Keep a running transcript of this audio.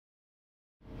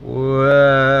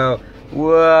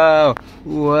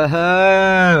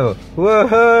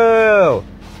Woohoo!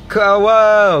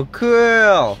 Whoa,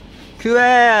 cool!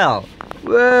 Cool!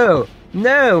 Whoa!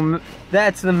 No,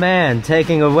 that's the man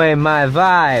taking away my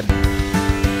vibe.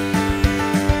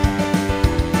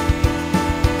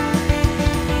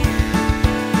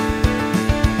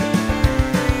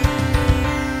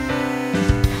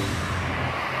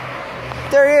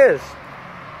 There he is!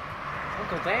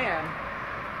 Uncle Dan?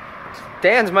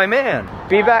 Dan's my man.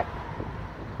 Be back.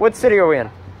 What city are we in?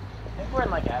 I think we're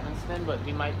in like Evanston, but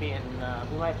we might be in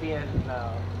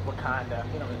Wakanda.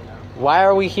 We don't really know. Why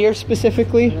are we here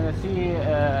specifically? We're gonna see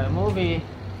a movie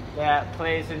that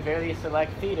plays in very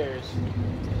select theaters,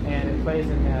 and it plays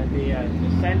in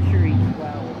the Century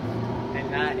 12,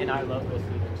 and not in our local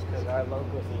theaters, because our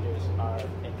local theaters are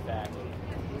in fact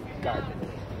garbage.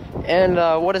 And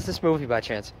what is this movie by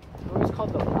chance? The movie's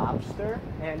called The Lobster,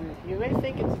 and you may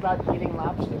think it's about eating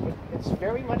lobster, but it's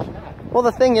very much not. Well,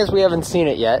 the thing is, we haven't seen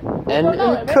it yet, and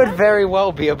it could very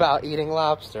well be about eating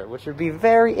lobster, which would be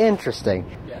very interesting.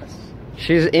 Yes.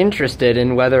 She's interested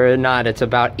in whether or not it's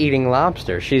about eating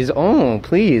lobster. She's, oh,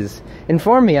 please,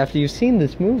 inform me after you've seen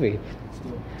this movie. Let's do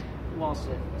it. Wall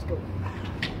sit. Let's go.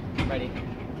 Ready?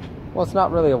 Well, it's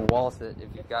not really a wall sit if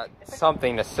you've got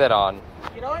something to sit on.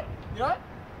 You know what? You know what?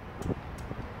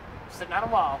 Sitting on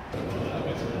a wall.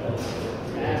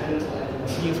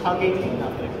 He's hugging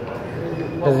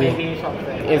nothing. Well, maybe something.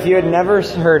 If you had never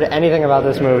heard anything about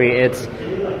this movie, it's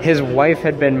his wife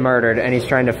had been murdered and he's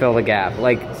trying to fill the gap.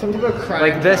 Like some type of crime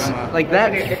like this, drama. like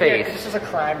that face. This is a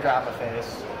crime drama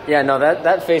face. Yeah, no,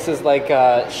 that face is like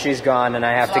she's gone and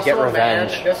I have to get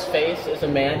revenge. This face is a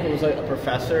man who was like a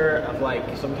professor of like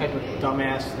some type of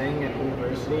dumbass thing at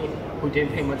university who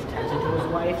didn't pay much attention to his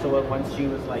wife. So once she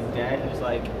was like dead, he was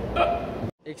like.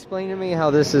 Explain to me how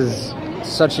this is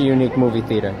such a unique movie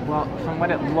theater. Well, from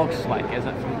what it looks like, is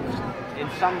that in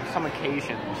some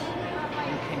occasions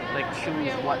you can like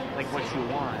choose what you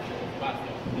want,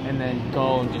 and then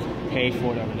go and just pay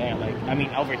for it over there. Like, I mean,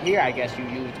 over here, I guess you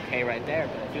use to pay right there,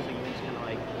 but it feels like you're just gonna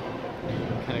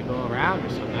like kind of go around or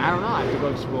something. I don't know. I have to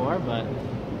go explore, but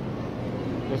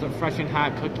there's a fresh and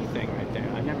hot cookie thing right there.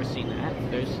 I've never seen that.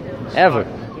 There's ever.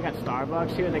 They got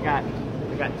Starbucks here. They got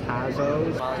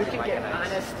Tazos. You can get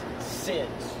honest Sids.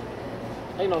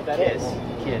 I don't know what that is.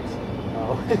 Kids.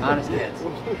 Oh. Honest kids.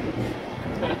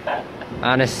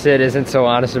 Honest Sid isn't so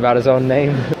honest about his own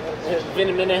name.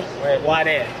 Vinamina. What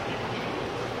is?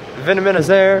 Vinamina's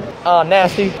there.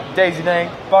 Nasty. Daisy Dang.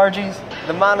 Bargies.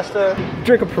 The Monaster.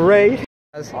 Drink a Parade.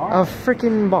 A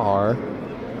freaking bar.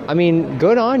 I mean,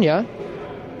 good on ya.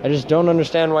 I just don't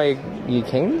understand why you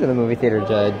came to the movie theater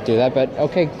to do that, but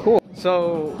okay, cool.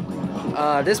 So,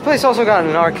 this place also got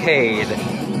an arcade.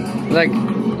 Like,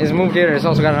 his movie theater has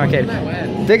also got an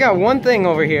arcade. They got one thing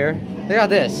over here. They got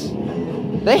this.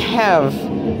 They have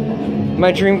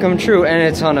My Dream Come True, and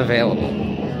it's unavailable.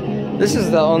 This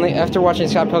is the only, after watching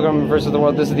Scott Pilgrim vs. the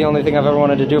World, this is the only thing I've ever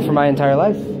wanted to do for my entire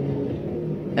life.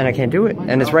 And I can't do it.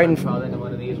 And it's right in front.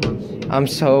 I'm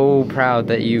so proud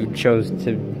that you chose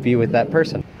to be with that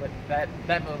person. But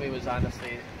that movie was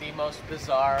honestly the most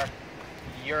bizarre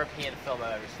European film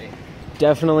I've ever seen.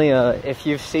 Definitely, if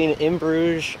you've seen In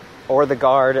Bruges or The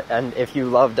Guard, and if you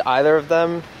loved either of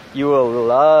them, you will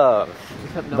love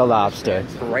The Lobster.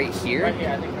 Right here? Right here,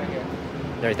 I think right here.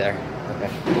 Right there. Okay.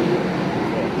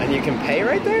 And you can pay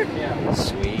right there? Yeah.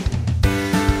 Sweet.